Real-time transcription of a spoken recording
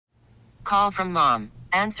Call from mom.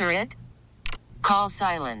 Answer it. Call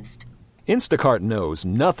silenced. Instacart knows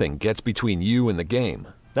nothing gets between you and the game.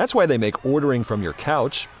 That's why they make ordering from your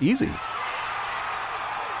couch easy.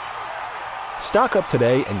 Stock up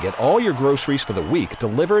today and get all your groceries for the week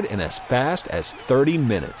delivered in as fast as 30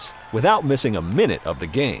 minutes without missing a minute of the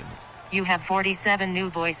game. You have 47 new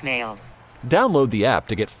voicemails. Download the app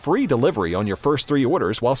to get free delivery on your first 3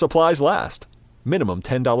 orders while supplies last. Minimum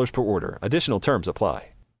 $10 per order. Additional terms apply.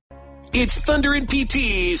 It's Thunder and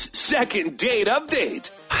PT's second date update.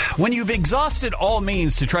 When you've exhausted all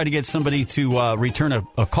means to try to get somebody to return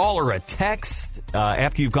a call or a text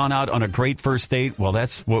after you've gone out on a great first date, well,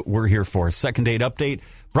 that's what we're here for. Second date update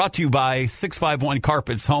brought to you by 651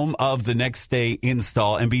 Carpets, home of the next day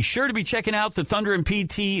install. And be sure to be checking out the Thunder and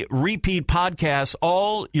PT repeat podcast,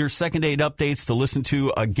 all your second date updates to listen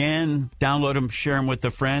to again. Download them, share them with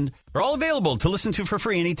a friend. They're all available to listen to for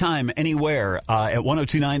free anytime, anywhere at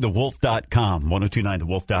 1029thewolf.com,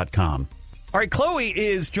 1029thewolf.com. All right, Chloe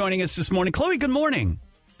is joining us this morning. Chloe, good morning.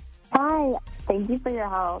 Hi. Thank you for your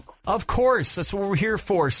help. Of course. That's what we're here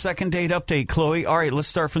for. Second date update, Chloe. All right, let's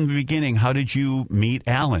start from the beginning. How did you meet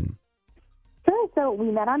Alan? Sure. So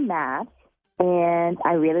we met on Match, and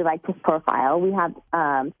I really liked his profile. We have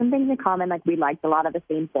some things in common, like we liked a lot of the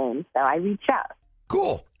same things, so I reached out.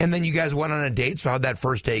 Cool. And then you guys went on a date, so how'd that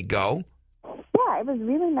first date go? Yeah, it was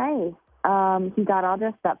really nice. He got all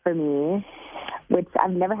dressed up for me, which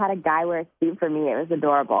I've never had a guy wear a suit for me. It was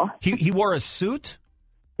adorable. He wore a suit?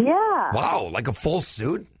 Yeah. Wow, like a full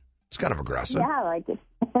suit? It's kind of aggressive. Yeah, I like it.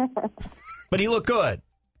 But he looked good.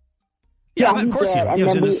 Yeah, of course did. he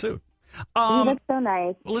was in a suit. He looked so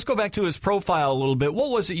nice. Well, let's go back to his profile a little bit. What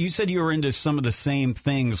was it? You said you were into some of the same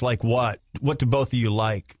things. Like what? What do both of you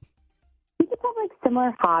like? We just have like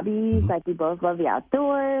similar hobbies. Like we both love the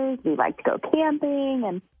outdoors. We like to go camping,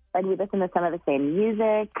 and like we listen to some of the same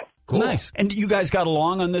music. Cool. Nice. And you guys got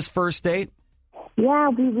along on this first date? Yeah,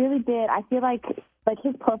 we really did. I feel like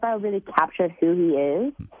his profile really captured who he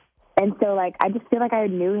is. And so, like, I just feel like I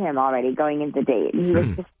knew him already going into the date. He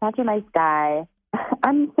was just such a nice guy.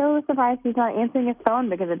 I'm so surprised he's not answering his phone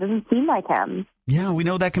because it doesn't seem like him. Yeah, we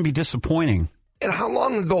know that can be disappointing. And how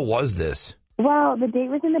long ago was this? Well, the date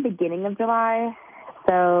was in the beginning of July,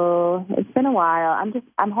 so it's been a while.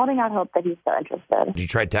 I'm holding out hope that he's still interested. Did you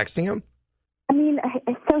try texting him? I mean,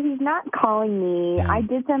 so he's not calling me. Yeah. I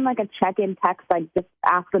did send like a check-in text, like just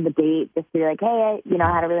after the date, just to be like, hey,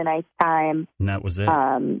 I had a really nice time. And that was it.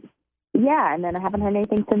 Yeah, and then I haven't heard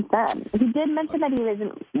anything since then. He did mention that he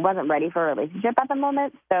wasn't ready for a relationship at the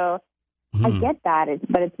moment, so I get that.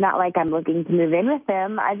 But it's not like I'm looking to move in with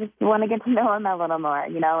him. I just want to get to know him a little more.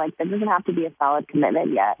 Like there doesn't have to be a solid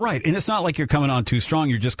commitment yet. Right, and it's not like you're coming on too strong.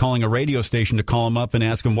 You're just calling a radio station to call him up and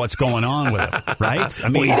ask him what's going on with him, right? I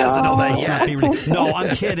mean, he doesn't know that yet. No,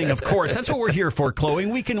 I'm kidding. Of course, that's what we're here for,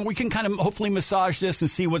 Chloe. We can kind of hopefully massage this and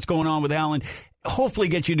see what's going on with Alan. Hopefully,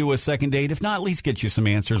 get you to a second date. If not, at least get you some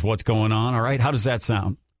answers. What's going on? All right, how does that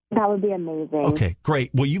sound? That would be amazing. Okay, great.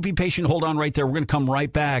 Well, you be patient. Hold on right there. We're going to come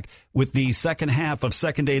right back with the second half of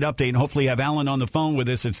Second Date Update and hopefully have Alan on the phone with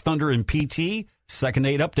us. It's Thunder and PT. Second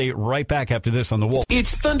Date Update right back after this on The Wolf.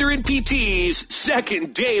 It's Thunder and PT's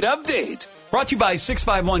second date update. Brought to you by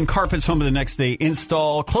 651 Carpets, home of the next day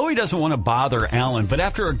install. Chloe doesn't want to bother Alan, but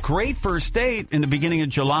after a great first date in the beginning of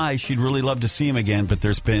July, she'd really love to see him again, but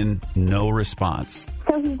there's been no response.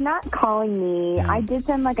 So he's not calling me. Yeah. I did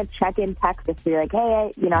send like a check-in text just to be like,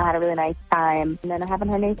 hey, I had a really nice time. And then I haven't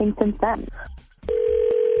heard anything since then.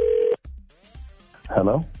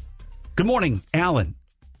 Hello? Good morning, Alan.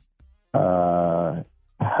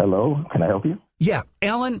 Hello? Can I help you? Yeah,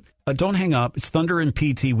 Alan, don't hang up. It's Thunder and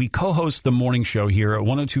PT. We co-host the morning show here at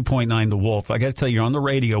 102.9 The Wolf. I got to tell you, you're on the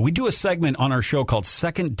radio. We do a segment on our show called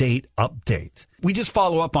Second Date Update. We just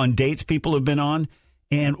follow up on dates people have been on.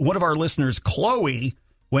 And one of our listeners, Chloe,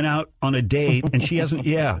 went out on a date, and she hasn't,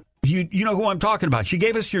 you know who I'm talking about. She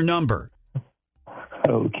gave us your number.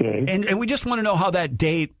 Okay. And we just want to know how that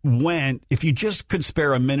date went, if you just could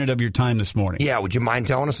spare a minute of your time this morning. Yeah, would you mind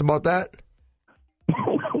telling us about that?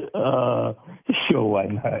 Sure, why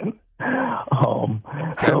not?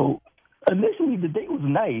 So initially the date was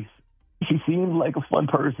nice. She seemed like a fun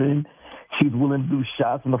person. She's willing to do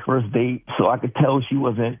shots on the first date, so I could tell she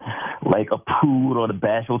wasn't like a prude or the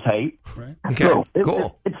bashful type. Right. Okay, so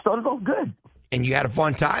cool. It started off good. And you had a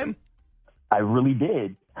fun time? I really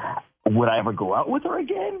did. Would I ever go out with her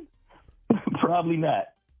again? Probably not.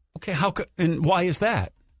 Okay, and why is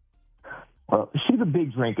that? Well, she's a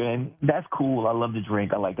big drinker, and that's cool. I love to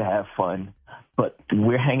drink. I like to have fun. But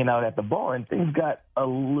we're hanging out at the bar, and things got a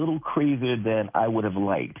little crazier than I would have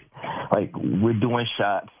liked. Like, we're doing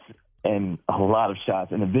shots. and a lot of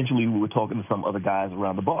shots. And eventually we were talking to some other guys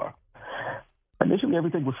around the bar. Initially,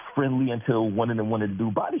 everything was friendly until one of them wanted to do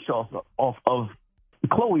body shots off of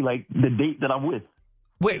Chloe, like the date that I'm with.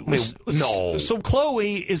 Wait, no. So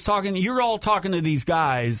Chloe is talking, you're all talking to these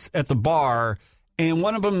guys at the bar, and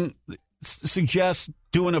one of them suggests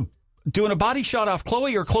doing a body shot off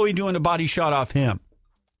Chloe, or Chloe doing a body shot off him?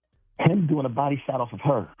 Him doing a body shot off of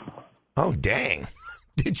her. Oh, dang.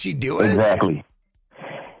 Did she do it? Exactly.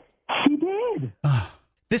 She did.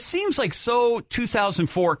 This seems like so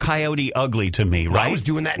 2004 Coyote Ugly to me, right? Well, I was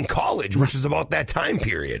doing that in college, which is about that time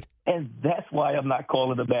period. And that's why I'm not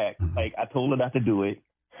calling her back. Like, I told her not to do it.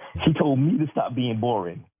 She told me to stop being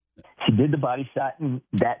boring. She did the body shot, and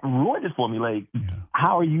that ruined it for me. Like,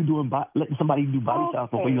 how are you doing letting somebody do body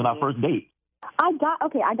shots before you on our first date? I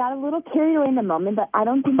got a little carried away in the moment, but I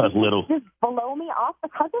don't think That's little. just blow me off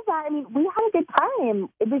because of that. I mean, we had a good time.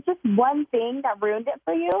 It was just one thing that ruined it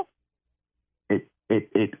for you.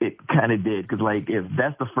 It kind of did, because like if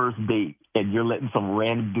that's the first date and you're letting some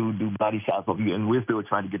random dude do body shots of you, and we're still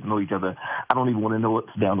trying to get to know each other, I don't even want to know what's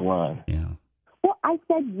down the line. Yeah. Well, I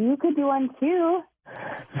said you could do one too.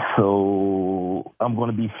 So I'm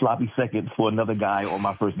going to be sloppy seconds for another guy on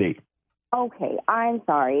my first date. Okay, I'm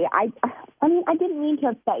sorry. I mean, I didn't mean to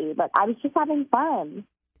upset you, but I was just having fun.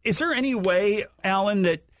 Is there any way, Alan,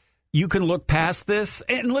 that you can look past this?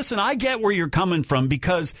 And listen, I get where you're coming from,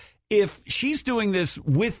 because if she's doing this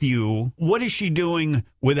with you, what is she doing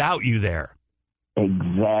without you there?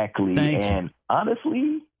 Exactly. Thank and you.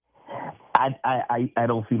 Honestly, I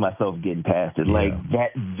don't see myself getting past it. Yeah. Like,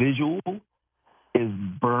 that visual is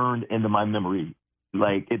burned into my memory.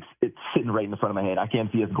 Like, it's sitting right in the front of my head. I can't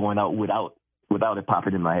see us going out without it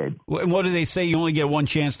popping in my head. And what do they say? You only get one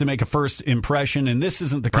chance to make a first impression, and this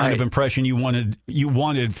isn't the kind of impression you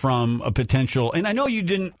wanted from a potential. And I know you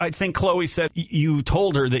didn't. I think Chloe said you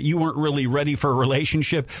told her that you weren't really ready for a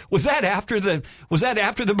relationship. Was that after the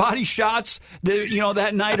body shots?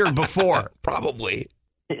 That night or before? Probably.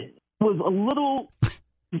 It was a little.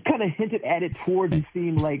 Kind of hinted at it towards it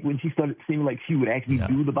seemed like when she started seeming like she would actually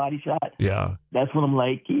do the body shot. Yeah. That's when I'm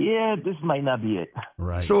like, yeah, this might not be it.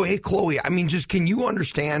 Right. So, hey, Chloe, I mean, just can you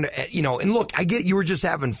understand, and look, I get you were just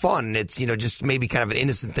having fun. It's, just maybe kind of an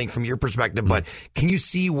innocent thing from your perspective, but can you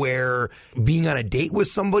see where being on a date with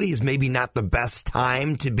somebody is maybe not the best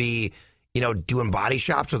time to be, doing body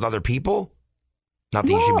shots with other people? Not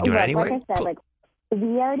that you should be doing it anyway. Like I said,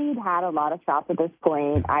 we already had a lot of shots at this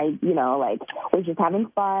point. I, was just having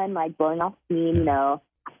fun, like blowing off steam,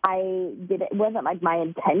 it wasn't like my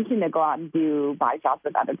intention to go out and do body shots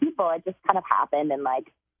with other people. It just kind of happened, and I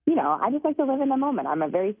just like to live in the moment. I'm a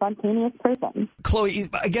very spontaneous person. Chloe,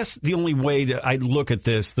 I guess the only way I look at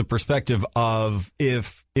this, the perspective of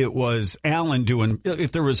if it was Alan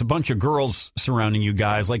if there was a bunch of girls surrounding you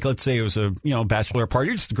guys, like let's say it was a bachelor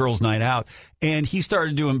party, or just a girls' night out, and he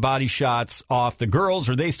started doing body shots off the girls,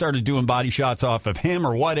 or they started doing body shots off of him,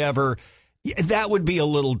 or whatever, that would be a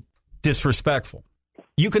little disrespectful.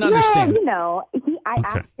 You can understand. I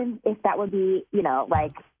asked him if that would be,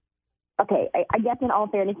 okay, I guess in all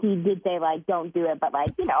fairness, he did say, don't do it. But, I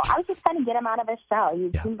was just trying to get him out of his shell.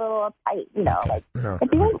 He seemed a little uptight, if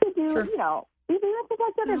he wants to do, if he wants to go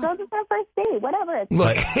to other girls, it's their first date, whatever.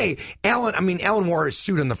 Look, hey, Alan wore a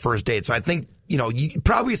suit on the first date, so I think,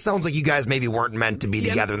 probably sounds like you guys maybe weren't meant to be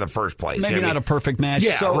together in the first place. Maybe not a perfect match.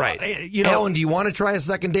 Yeah, so, right. Alan, do you want to try a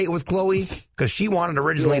second date with Chloe? Because she wanted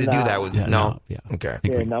originally to do that with no? Yeah. Okay.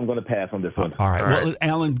 Yeah, no, I'm going to pass on this one. All right. Well,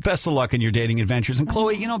 Alan, best of luck in your dating adventures. And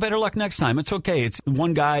Chloe, better luck next time. It's okay. It's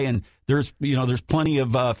one guy, and there's plenty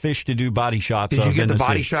of fish to do body shots. Did you get the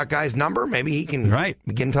body shot guy's number? Maybe he can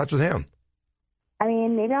get in touch with him. I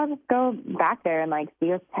mean, maybe I'll just go back there and see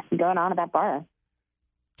what's going on at that bar.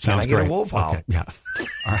 Can I get a wolf howl? Okay. Yeah.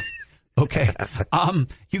 All right. Okay.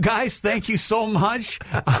 You guys, thank you so much.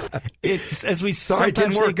 It's as we it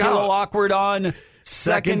didn't work get a little out. Awkward on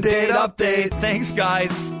Second Date Update. Thanks,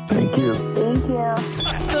 guys. Thank you. Thank you.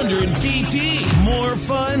 Thunder and PT. More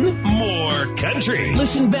fun, more country.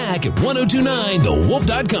 Listen back at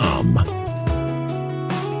 1029thewolf.com.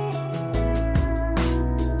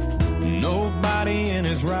 Nobody in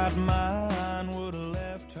his right mind would have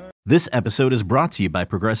left her. This episode is brought to you by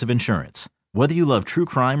Progressive Insurance. Whether you love true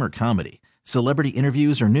crime or comedy, celebrity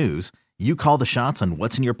interviews or news, you call the shots on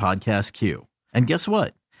what's in your podcast queue. And guess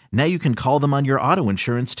what? Now you can call them on your auto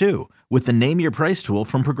insurance too with the Name Your Price tool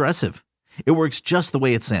from Progressive. It works just the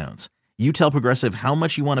way it sounds. You tell Progressive how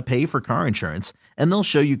much you want to pay for car insurance, and they'll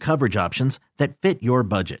show you coverage options that fit your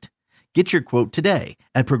budget. Get your quote today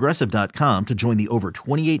at Progressive.com to join the over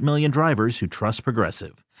 28 million drivers who trust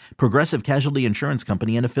Progressive. Progressive Casualty Insurance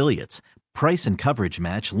Company and Affiliates. Price and coverage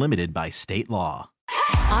match limited by state law.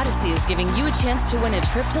 Odyssey is giving you a chance to win a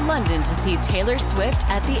trip to London to see Taylor Swift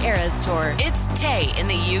at the Eras Tour. It's Tay in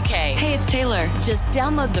the UK. Hey, it's Taylor. Just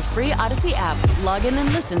download the free Odyssey app, log in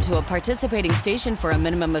and listen to a participating station for a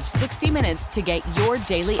minimum of 60 minutes to get your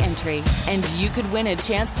daily entry. And you could win a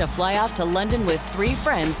chance to fly off to London with 3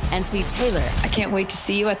 friends and see Taylor. I can't wait to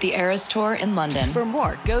see you at the Eras Tour in London. For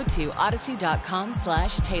more, go to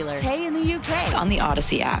odyssey.com/Taylor. Tay in the UK. On the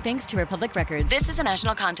Odyssey app. Thanks to Republic Records. This is a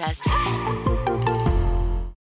national contest.